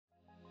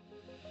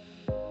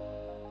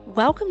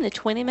Welcome to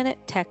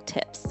 20-Minute Tech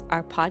Tips,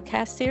 our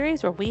podcast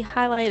series where we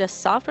highlight a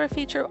software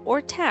feature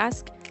or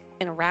task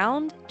in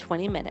around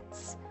 20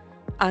 minutes.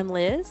 I'm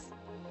Liz.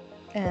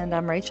 And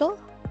I'm Rachel.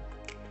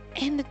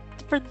 And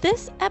for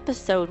this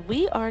episode,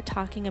 we are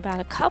talking about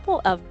a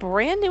couple of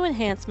brand new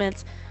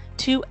enhancements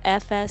to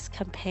FS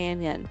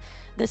Companion.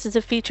 This is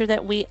a feature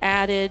that we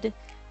added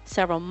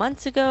several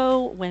months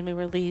ago when we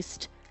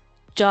released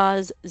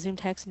JAWS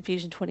ZoomText in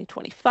Fusion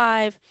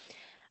 2025.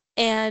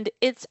 And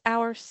it's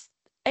our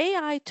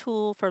AI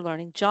tool for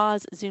learning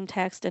JAWS,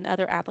 ZoomText, and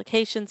other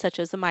applications such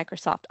as the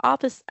Microsoft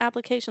Office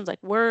applications like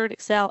Word,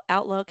 Excel,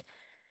 Outlook,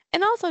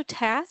 and also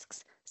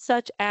tasks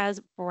such as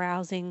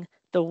browsing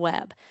the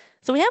web.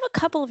 So we have a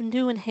couple of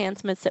new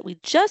enhancements that we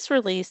just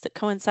released that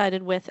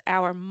coincided with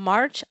our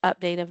March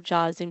update of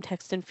JAWS,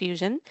 ZoomText, and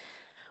Fusion.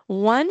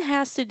 One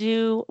has to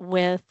do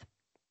with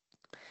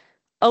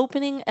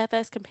opening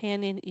FS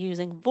Companion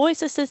using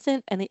Voice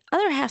Assistant, and the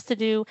other has to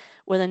do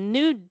with a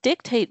new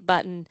dictate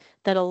button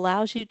that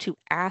allows you to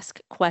ask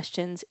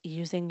questions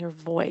using your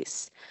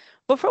voice.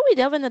 Before we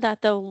delve into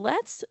that, though,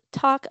 let's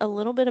talk a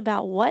little bit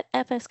about what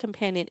FS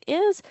Companion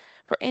is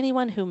for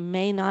anyone who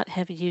may not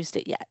have used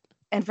it yet.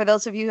 And for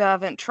those of you who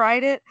haven't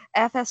tried it,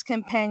 FS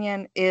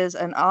Companion is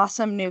an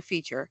awesome new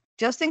feature.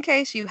 Just in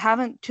case you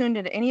haven't tuned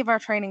into any of our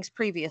trainings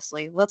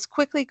previously, let's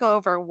quickly go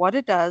over what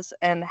it does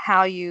and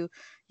how you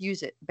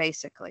use it,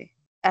 basically.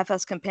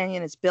 FS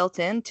Companion is built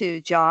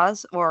into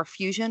JAWS or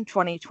Fusion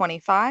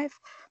 2025,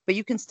 but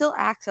you can still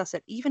access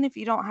it even if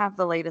you don't have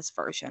the latest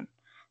version.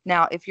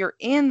 Now, if you're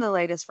in the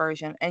latest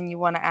version and you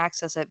want to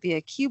access it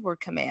via keyboard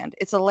command,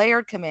 it's a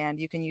layered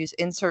command. You can use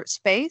insert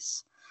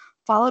space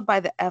followed by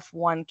the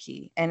F1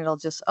 key, and it'll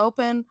just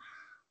open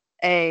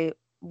a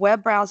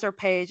web browser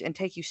page and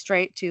take you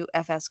straight to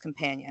FS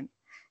Companion.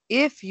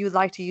 If you'd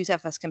like to use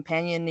FS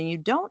Companion and you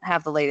don't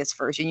have the latest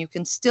version, you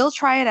can still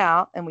try it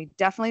out, and we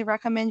definitely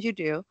recommend you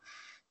do,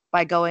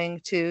 by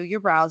going to your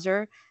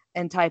browser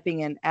and typing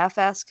in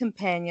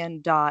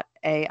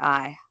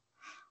fscompanion.ai.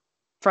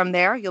 From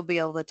there, you'll be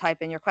able to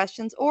type in your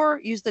questions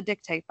or use the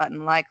dictate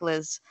button like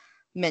Liz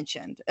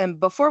mentioned. And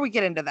before we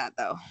get into that,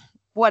 though,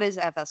 what is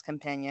FS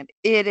Companion?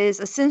 It is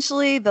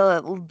essentially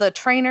the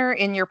trainer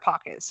in your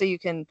pocket. So you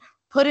can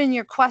put in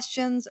your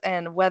questions,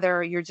 and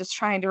whether you're just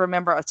trying to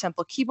remember a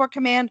simple keyboard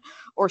command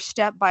or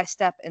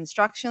step-by-step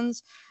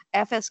instructions,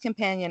 FS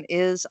Companion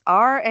is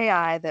our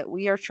AI that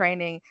we are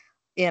training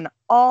in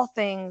all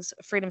things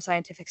Freedom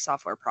Scientific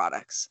software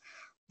products.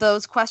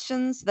 Those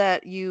questions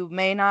that you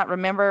may not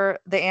remember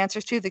the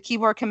answers to, the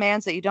keyboard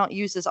commands that you don't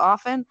use as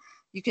often,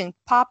 you can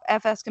pop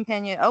FS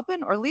Companion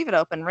open or leave it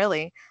open,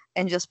 really,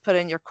 and just put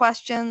in your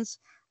questions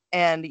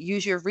and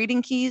use your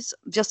reading keys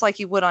just like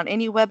you would on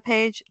any web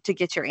page to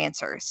get your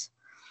answers.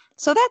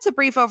 So that's a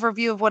brief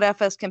overview of what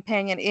FS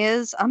Companion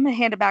is. I'm going to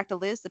hand it back to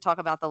Liz to talk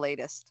about the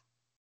latest.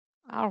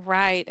 All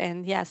right.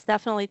 And yes,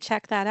 definitely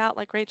check that out.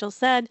 Like Rachel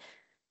said,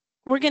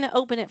 we're going to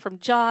open it from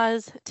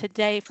JAWS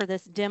today for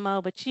this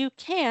demo, but you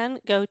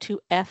can go to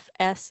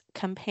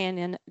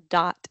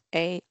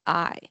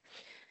fscompanion.ai.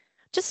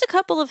 Just a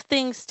couple of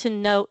things to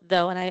note,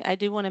 though, and I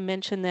do want to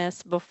mention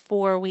this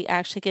before we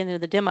actually get into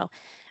the demo.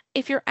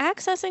 If you're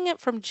accessing it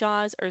from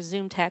JAWS or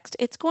ZoomText,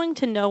 it's going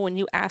to know when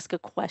you ask a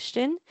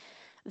question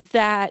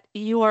that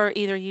you are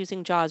either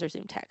using JAWS or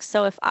ZoomText.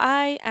 So if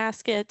I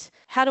ask it,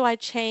 how do I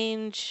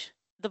change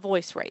the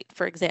voice rate,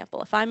 for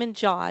example, if I'm in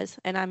JAWS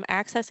and I'm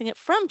accessing it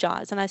from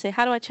JAWS and I say,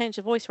 how do I change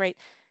the voice rate?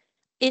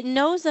 It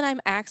knows that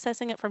I'm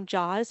accessing it from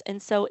JAWS,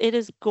 and so it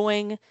is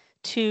going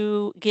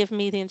to give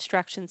me the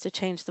instructions to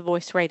change the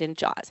voice rate in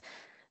JAWS.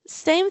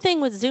 Same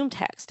thing with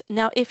ZoomText.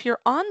 Now, if you're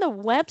on the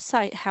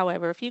website,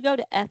 however, if you go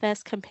to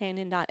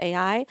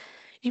fscompanion.ai,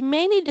 you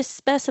may need to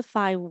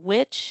specify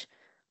which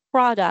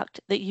product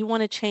that you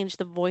want to change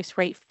the voice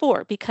rate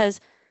for,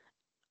 because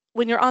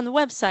when you're on the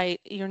website,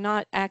 you're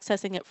not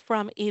accessing it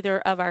from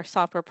either of our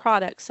software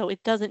products, so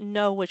it doesn't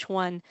know which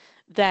one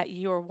that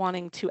you're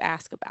wanting to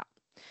ask about.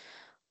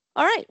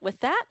 All right, with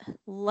that,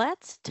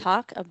 let's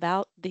talk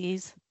about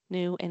these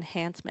new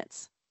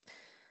enhancements.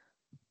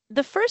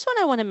 The first one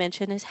I want to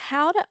mention is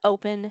how to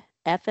open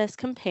FS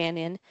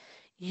Companion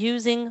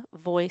using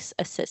Voice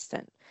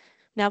Assistant.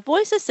 Now,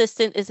 Voice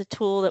Assistant is a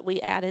tool that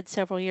we added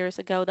several years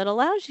ago that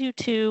allows you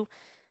to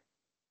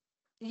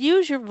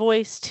use your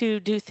voice to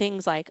do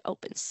things like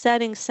open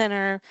Settings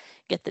Center,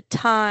 get the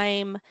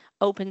time,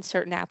 open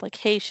certain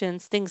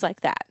applications, things like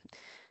that.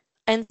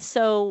 And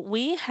so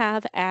we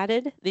have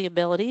added the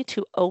ability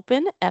to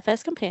open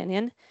FS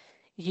Companion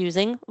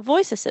using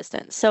Voice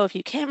Assistant. So if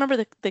you can't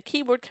remember the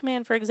keyboard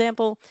command, for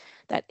example,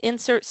 that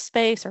insert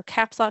space or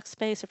caps lock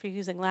space if you're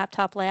using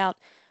laptop layout,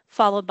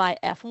 followed by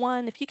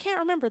F1, if you can't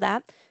remember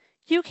that,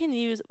 you can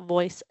use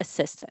Voice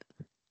Assistant.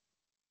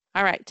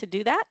 All right, to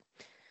do that,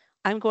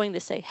 I'm going to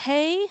say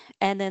hey,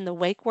 and then the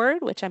wake word,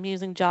 which I'm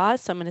using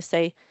JAWS, so I'm going to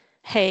say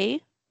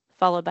hey,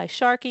 followed by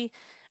Sharky,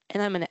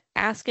 and I'm going to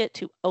ask it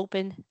to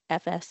open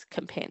FS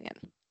Companion.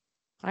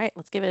 All right,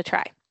 let's give it a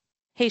try.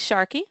 Hey,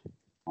 Sharky,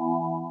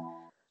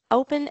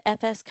 open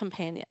FS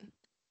Companion.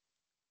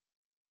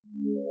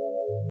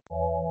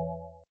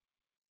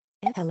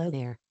 Hello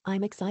there.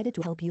 I'm excited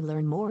to help you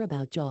learn more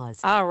about JAWS.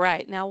 All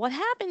right. Now, what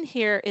happened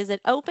here is it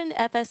opened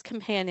FS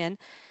Companion,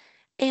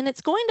 and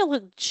it's going to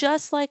look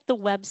just like the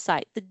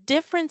website. The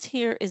difference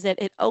here is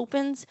that it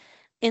opens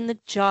in the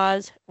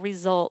JAWS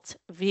results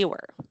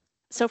viewer.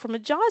 So from a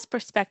JAWS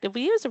perspective,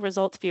 we use a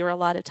results viewer a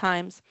lot of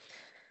times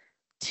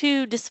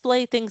to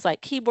display things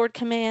like keyboard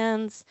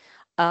commands,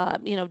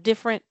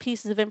 different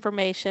pieces of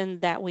information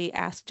that we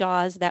ask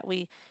JAWS, that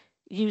we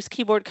use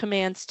keyboard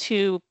commands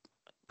to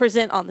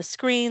present on the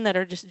screen that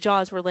are just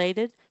JAWS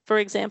related. For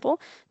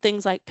example,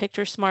 things like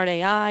Picture Smart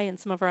AI and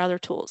some of our other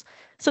tools.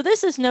 So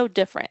this is no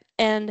different,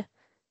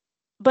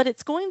 but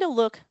it's going to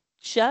look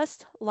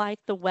just like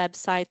the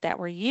website that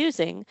we're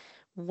using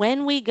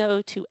when we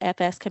go to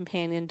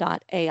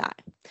fscompanion.ai.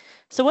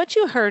 So what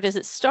you heard is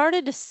it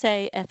started to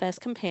say FS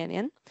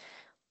Companion,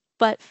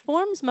 but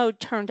Forms mode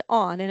turned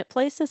on, and it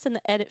placed us in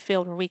the edit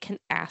field where we can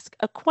ask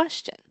a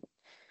question.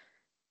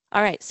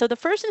 All right, so the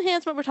first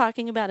enhancement we're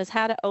talking about is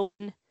how to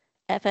open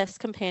FS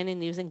Companion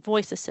using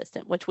Voice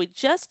Assistant, which we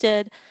just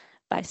did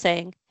by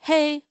saying,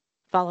 hey,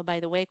 followed by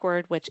the wake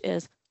word, which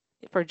is,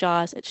 for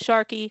JAWS, it's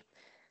Sharky,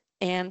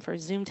 and for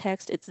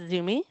ZoomText, it's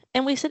Zoomy,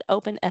 and we said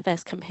open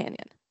FS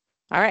Companion.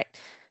 All right,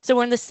 so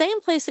we're in the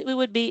same place that we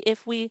would be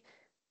if we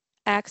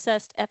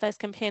accessed FS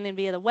Companion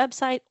via the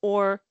website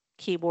or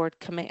keyboard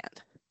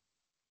command.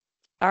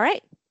 All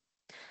right,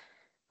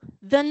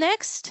 the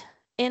next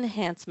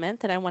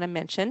enhancement that I want to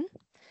mention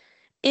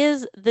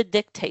is the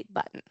dictate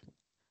button.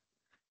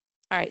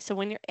 All right, so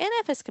when you're in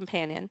FS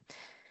Companion,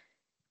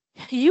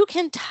 you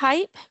can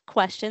type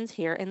questions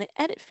here in the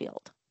edit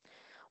field.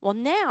 Well,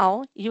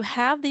 now you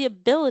have the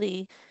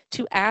ability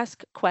to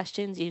ask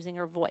questions using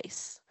your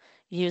voice,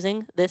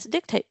 using this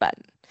dictate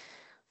button.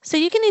 So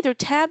you can either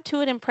tab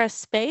to it and press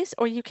space,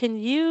 or you can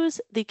use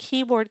the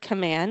keyboard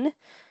command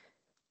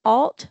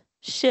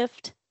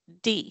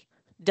Alt-Shift-D,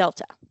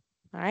 delta.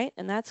 All right,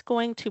 and that's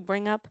going to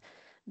bring up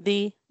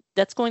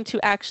that's going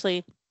to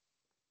actually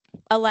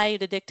allow you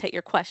to dictate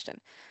your question.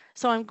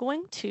 So I'm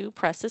going to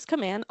press this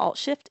command,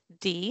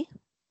 Alt-Shift-D.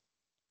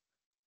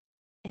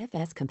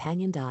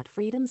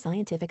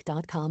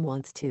 fscompanion.freedomscientific.com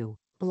wants to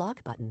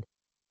block button.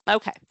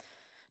 Okay.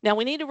 Now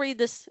we need to read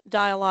this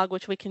dialog,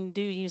 which we can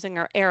do using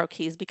our arrow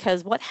keys,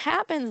 because what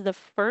happens the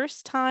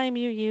first time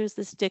you use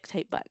this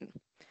dictate button,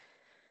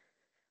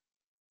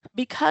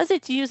 because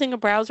it's using a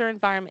browser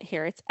environment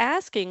here, it's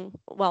asking,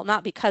 well,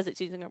 not because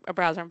it's using a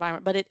browser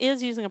environment, but it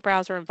is using a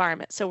browser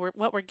environment. So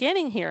what we're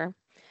getting here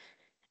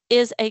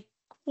is a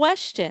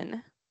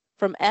question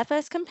from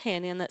FS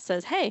Companion that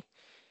says, hey,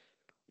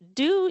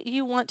 do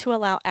you want to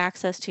allow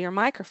access to your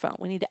microphone?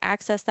 We need to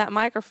access that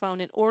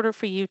microphone in order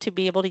for you to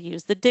be able to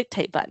use the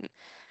dictate button.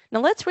 Now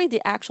let's read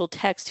the actual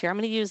text here. I'm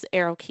going to use the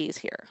arrow keys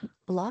here.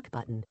 Block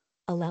button.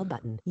 Allow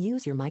button.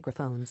 Use your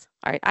microphones.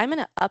 All right, I'm going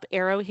to up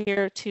arrow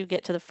here to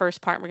get to the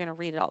first part. We're going to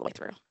read it all the way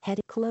through.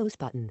 Heading close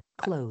button.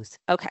 Close.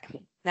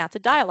 Okay, now it's a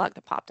dialog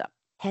that popped up.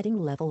 Heading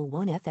level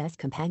 1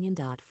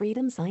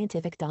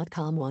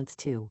 fscompanion.freedomscientific.com wants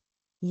to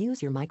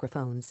use your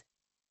microphones.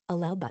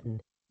 Allow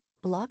button.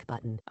 Block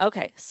button.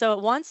 Okay, so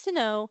it wants to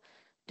know,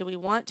 do we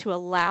want to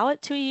allow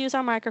it to use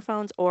our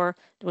microphones, or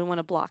do we want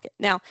to block it?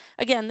 Now,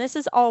 again, this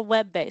is all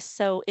web-based,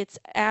 so it's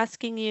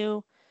asking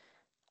you,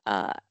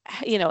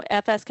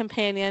 FS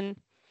Companion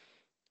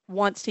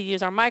wants to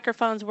use our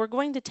microphones. We're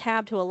going to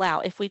tab to allow.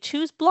 If we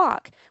choose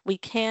block, we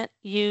can't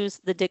use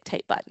the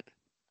dictate button.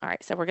 All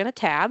right, so we're going to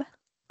tab.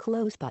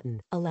 Close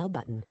button. Allow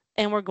button.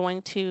 And we're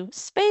going to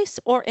space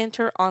or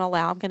enter on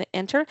allow. I'm going to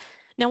enter.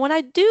 Now, when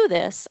I do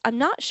this, I'm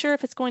not sure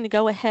if it's going to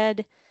go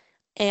ahead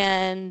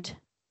and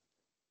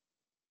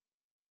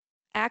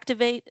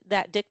activate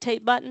that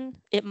dictate button.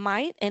 It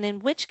might, and in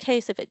which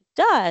case, if it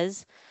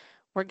does,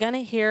 we're going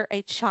to hear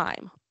a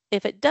chime.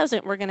 If it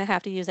doesn't, we're going to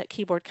have to use that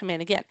keyboard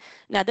command again.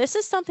 Now, this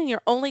is something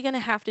you're only going to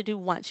have to do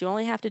once. You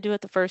only have to do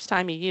it the first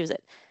time you use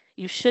it.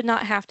 You should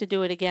not have to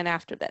do it again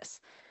after this.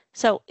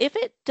 So if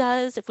it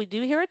does, if we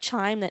do hear a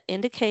chime that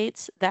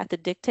indicates that the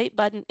dictate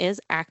button is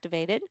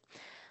activated,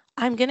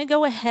 I'm going to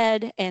go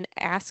ahead and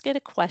ask it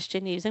a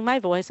question using my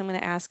voice. I'm going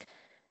to ask,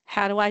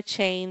 how do I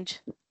change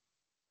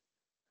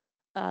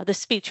the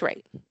speech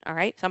rate? All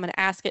right, so I'm going to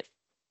ask it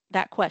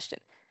that question.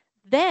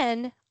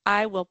 Then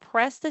I will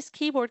press this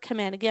keyboard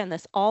command again,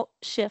 this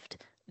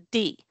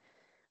Alt-Shift-D.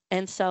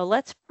 And so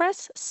let's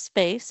press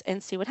space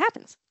and see what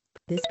happens.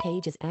 This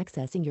page is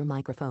accessing your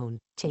microphone.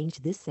 Change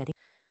this setting.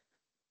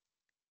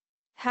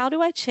 How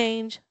do I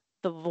change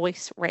the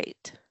voice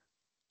rate?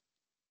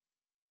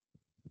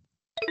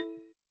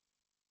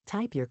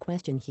 Type your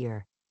question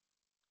here.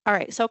 All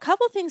right, so a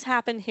couple things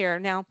happened here.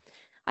 Now,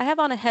 I have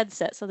on a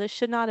headset, so this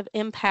should not have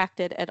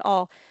impacted at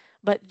all,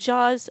 but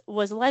JAWS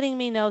was letting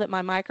me know that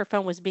my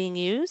microphone was being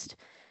used,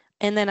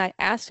 and then I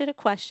asked it a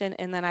question,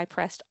 and then I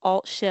pressed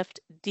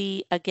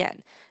Alt-Shift-D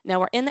again.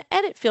 Now we're in the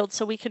edit field,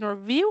 so we can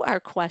review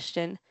our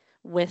question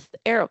with the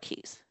arrow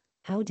keys.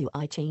 How do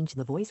I change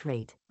the voice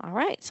rate? All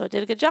right, so it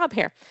did a good job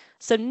here.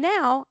 So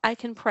now I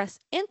can press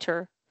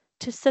enter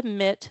to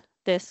submit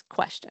this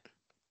question.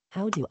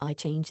 How do I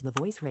change the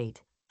voice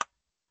rate?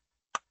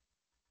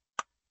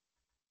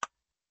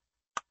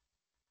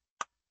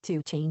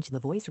 To change the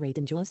voice rate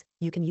in JAWS,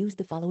 you can use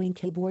the following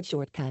keyboard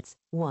shortcuts.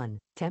 1.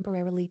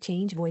 Temporarily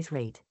change voice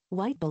rate.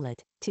 White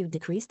bullet. To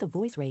decrease the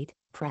voice rate,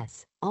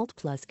 press Alt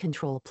plus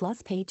Control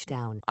plus page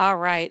down. All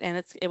right,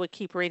 and it would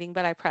keep reading,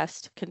 but I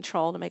pressed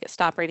Control to make it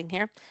stop reading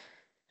here.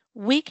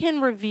 We can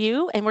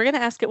review, and we're going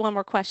to ask it one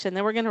more question,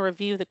 then we're going to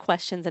review the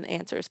questions and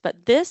answers.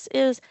 But this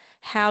is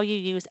how you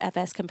use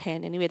FS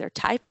Companion. You either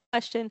type a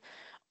question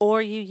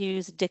or you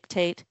use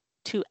Dictate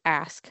to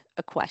ask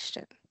a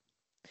question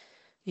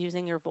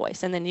using your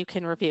voice, and then you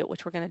can review it,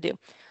 which we're going to do.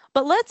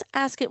 But let's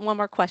ask it one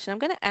more question. I'm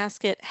going to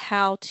ask it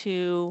how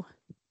to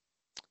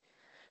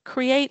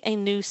create a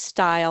new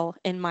style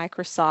in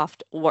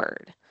Microsoft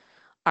Word.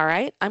 All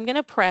right, I'm going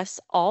to press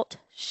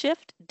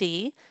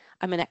Alt-Shift-D.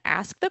 I'm going to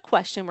ask the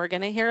question. We're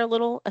going to hear a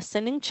little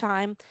ascending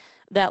chime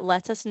that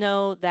lets us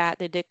know that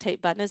the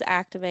dictate button is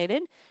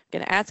activated. I'm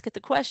going to ask it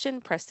the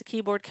question, press the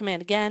keyboard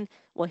command again.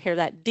 We'll hear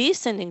that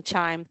descending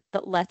chime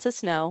that lets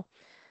us know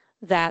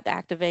that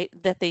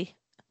the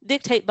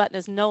dictate button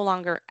is no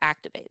longer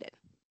activated.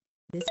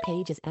 This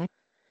page is active.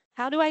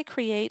 How do I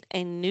create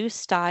a new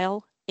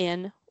style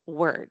in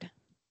Word?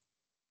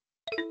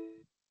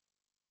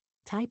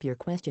 Type your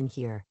question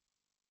here.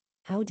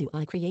 How do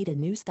I create a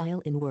new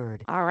style in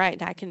Word? All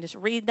right, I can just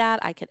read that.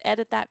 I could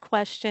edit that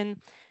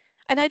question.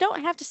 And I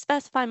don't have to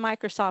specify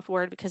Microsoft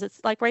Word because it's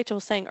like Rachel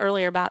was saying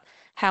earlier about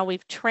how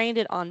we've trained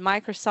it on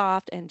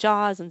Microsoft and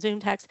JAWS and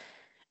ZoomText.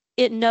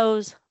 It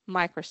knows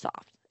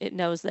Microsoft. It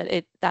knows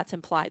that that's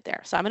implied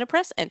there. So I'm going to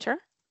press Enter.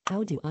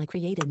 How do I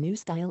create a new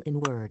style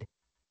in Word?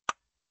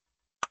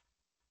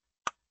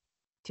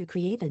 To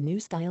create a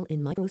new style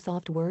in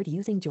Microsoft Word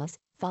using JAWS,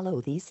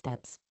 follow these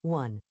steps.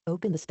 1.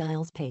 Open the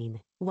Styles pane.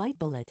 White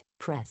bullet.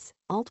 Press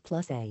Alt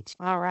plus H.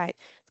 All right.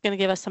 It's going to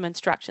give us some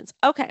instructions.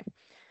 Okay.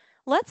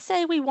 Let's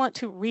say we want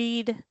to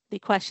read the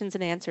questions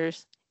and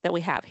answers that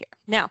we have here.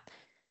 Now,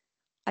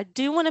 I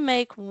do want to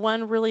make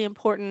one really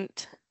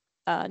important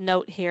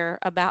note here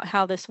about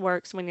how this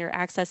works when you're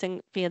accessing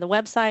via the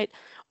website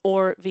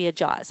or via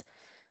JAWS.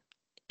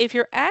 If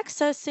you're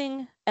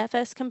accessing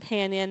FS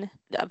Companion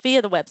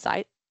via the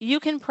website, you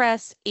can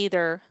press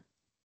either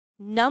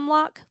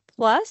numlock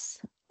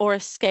plus or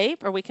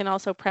escape, or we can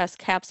also press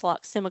caps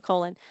lock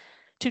semicolon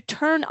to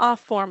turn off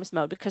forms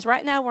mode, because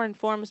right now we're in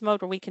forms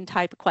mode where we can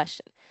type a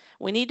question.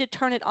 We need to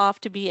turn it off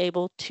to be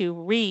able to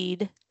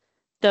read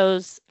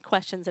those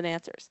questions and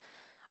answers.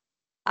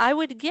 I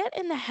would get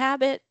in the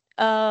habit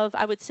of,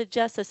 I would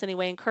suggest this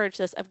anyway, encourage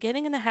this, of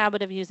getting in the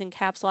habit of using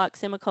caps lock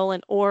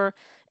semicolon, or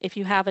if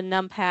you have a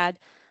numpad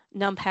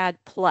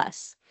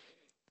plus.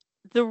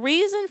 The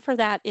reason for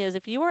that is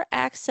if you are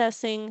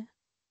accessing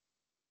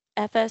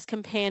FS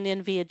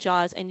Companion via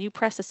JAWS and you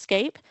press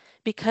escape,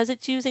 because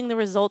it's using the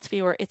results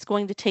viewer, it's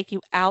going to take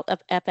you out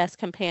of FS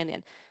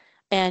Companion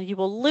and you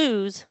will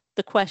lose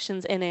the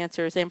questions and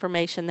answers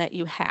information that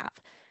you have.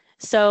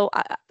 So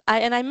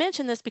I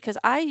mention this because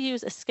I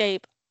use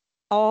escape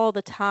all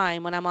the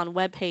time when I'm on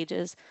web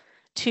pages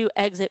to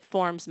exit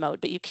forms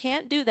mode, but you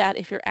can't do that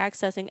if you're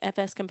accessing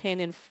FS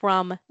Companion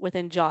from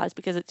within JAWS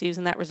because it's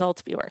using that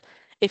results viewer.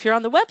 If you're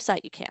on the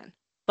website, you can,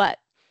 but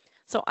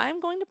so I'm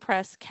going to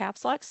press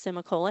caps lock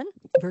semicolon.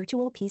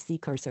 Virtual PC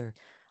cursor.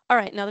 All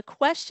right, now the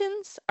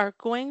questions are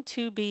going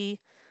to be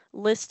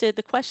listed.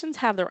 The questions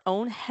have their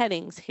own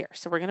headings here.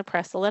 So we're going to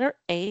press the letter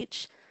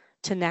H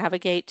to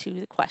navigate to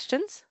the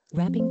questions.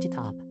 Wrapping to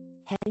top.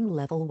 Heading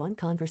level 1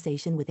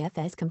 conversation with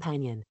FS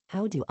Companion.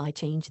 How do I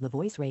change the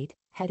voice rate?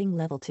 Heading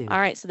level 2. All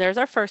right, so there's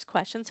our first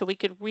question. So we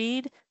could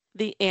read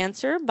the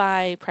answer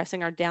by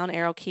pressing our down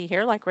arrow key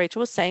here. Like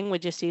Rachel was saying, we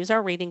just use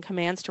our reading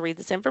commands to read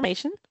this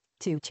information.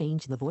 To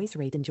change the voice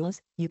rate in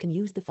JAWS, you can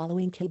use the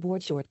following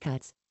keyboard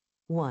shortcuts.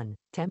 1.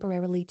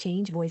 Temporarily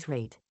change voice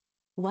rate.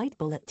 White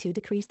bullet to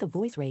decrease the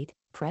voice rate,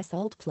 press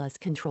Alt plus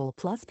Control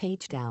plus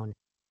page down.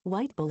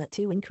 White bullet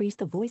to increase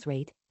the voice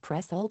rate,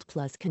 press Alt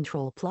plus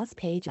Control plus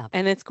page up.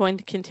 And it's going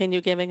to continue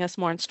giving us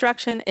more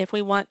instruction. If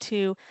we want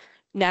to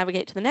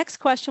navigate to the next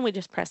question, we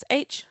just press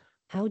H.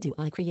 How do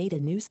I create a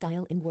new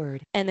style in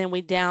Word? And then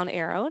we down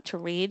arrow to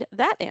read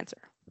that answer.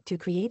 To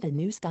create a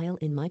new style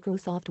in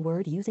Microsoft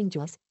Word using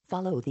JAWS,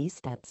 follow these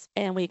steps.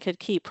 And we could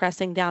keep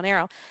pressing down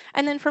arrow.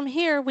 And then from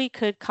here, we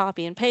could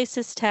copy and paste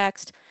this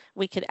text.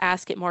 We could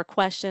ask it more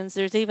questions.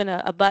 There's even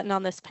a button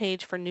on this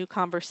page for new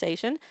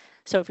conversation.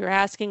 So if you're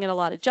asking it a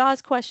lot of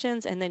JAWS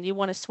questions and then you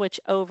want to switch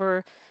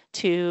over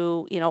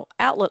to,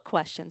 Outlook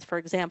questions, for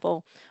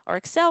example, or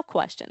Excel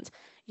questions,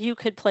 you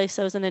could place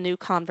those in a new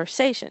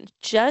conversation.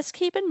 Just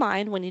keep in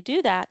mind when you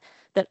do that,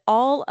 that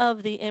all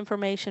of the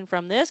information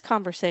from this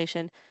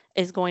conversation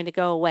is going to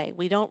go away.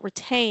 We don't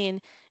retain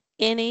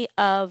any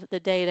of the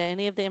data,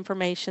 any of the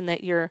information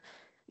that you're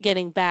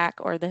getting back,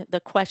 or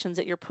the questions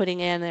that you're putting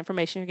in, the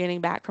information you're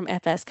getting back from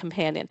FS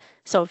Companion.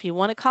 So if you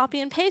want to copy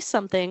and paste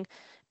something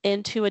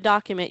into a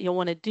document, you'll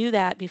want to do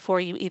that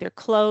before you either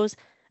close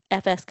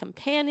FS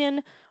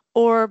Companion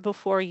or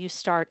before you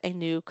start a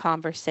new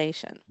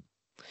conversation.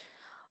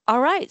 All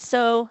right,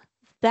 so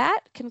that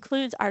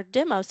concludes our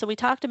demo. So we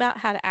talked about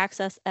how to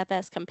access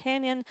FS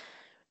Companion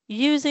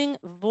using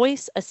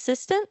Voice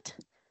Assistant,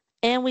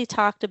 and we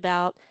talked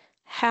about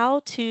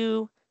how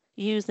to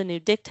use the new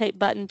dictate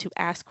button to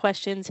ask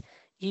questions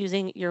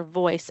using your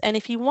voice. And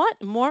if you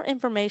want more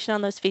information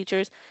on those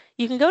features,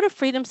 you can go to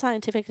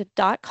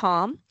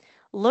freedomscientific.com,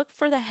 look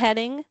for the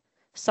heading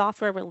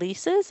software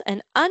releases,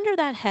 and under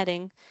that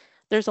heading,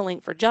 there's a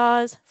link for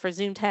JAWS, for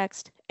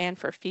ZoomText, and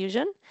for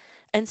Fusion.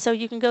 And so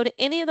you can go to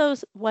any of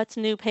those What's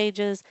New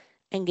pages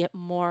and get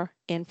more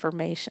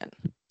information.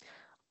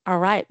 All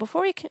right,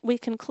 before we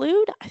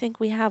conclude, I think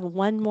we have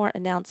one more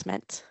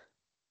announcement.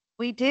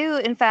 We do,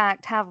 in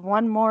fact, have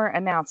one more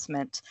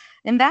announcement,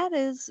 and that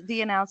is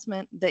the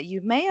announcement that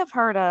you may have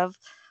heard of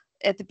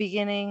at the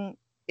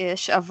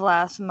beginning-ish of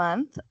last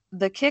month,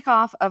 the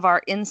kickoff of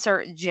our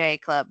Insert J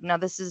Club. Now,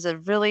 this is a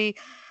really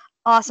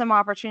awesome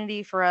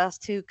opportunity for us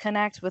to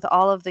connect with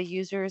all of the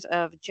users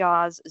of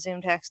JAWS,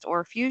 ZoomText,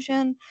 or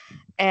Fusion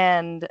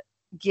and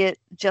get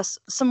just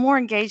some more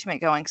engagement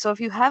going. So if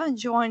you haven't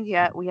joined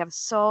yet, we have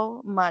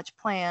so much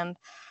planned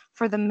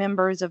for the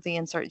members of the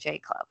Insert J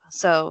Club.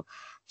 So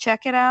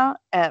check it out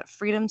at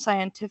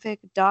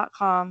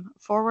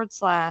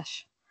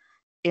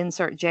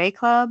freedomscientific.com/Insert J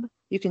Club.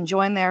 You can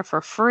join there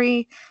for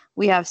free.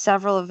 We have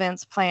several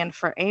events planned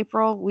for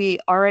April. We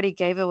already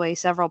gave away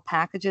several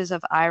packages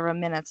of IRA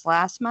minutes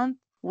last month.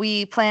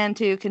 We plan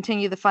to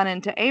continue the fun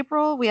into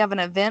April. We have an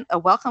event, a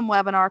welcome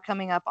webinar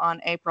coming up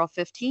on April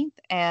 15th.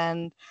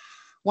 And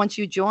once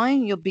you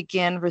join, you'll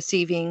begin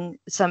receiving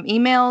some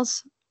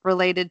emails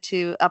related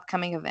to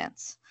upcoming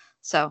events.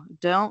 So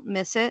don't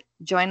miss it.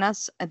 Join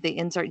us at the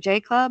Insert J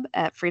Club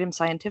at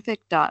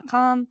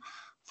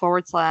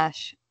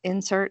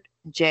freedomscientific.com/Insert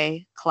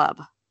J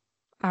Club.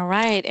 All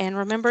right, and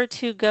remember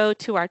to go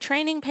to our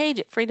training page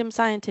at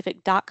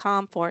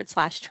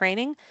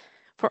freedomscientific.com/training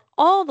for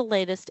all the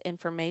latest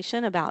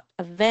information about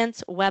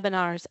events,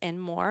 webinars, and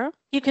more.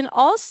 You can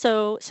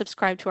also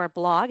subscribe to our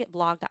blog at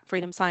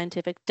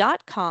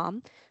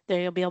blog.freedomscientific.com.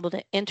 There you'll be able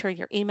to enter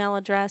your email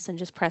address and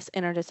just press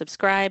enter to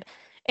subscribe,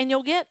 and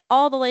you'll get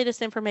all the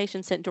latest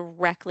information sent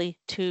directly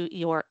to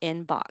your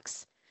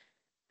inbox.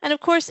 And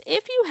of course,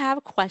 if you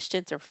have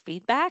questions or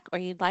feedback, or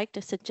you'd like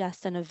to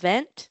suggest an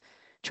event,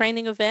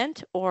 training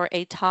event, or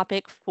a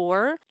topic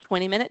for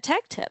 20-minute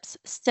tech tips,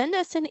 send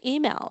us an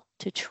email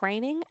to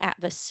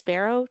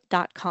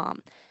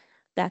training@vispero.com.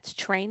 That's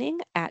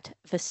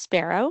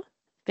training@vispero,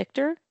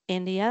 Victor,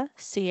 India,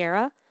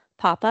 Sierra,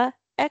 Papa,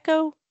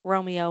 Echo,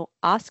 Romeo,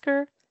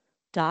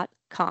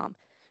 Oscar.com.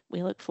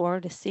 We look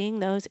forward to seeing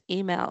those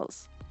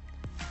emails.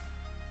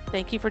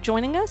 Thank you for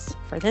joining us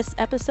for this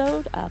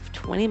episode of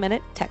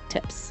 20-Minute Tech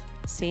Tips.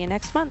 See you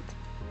next month.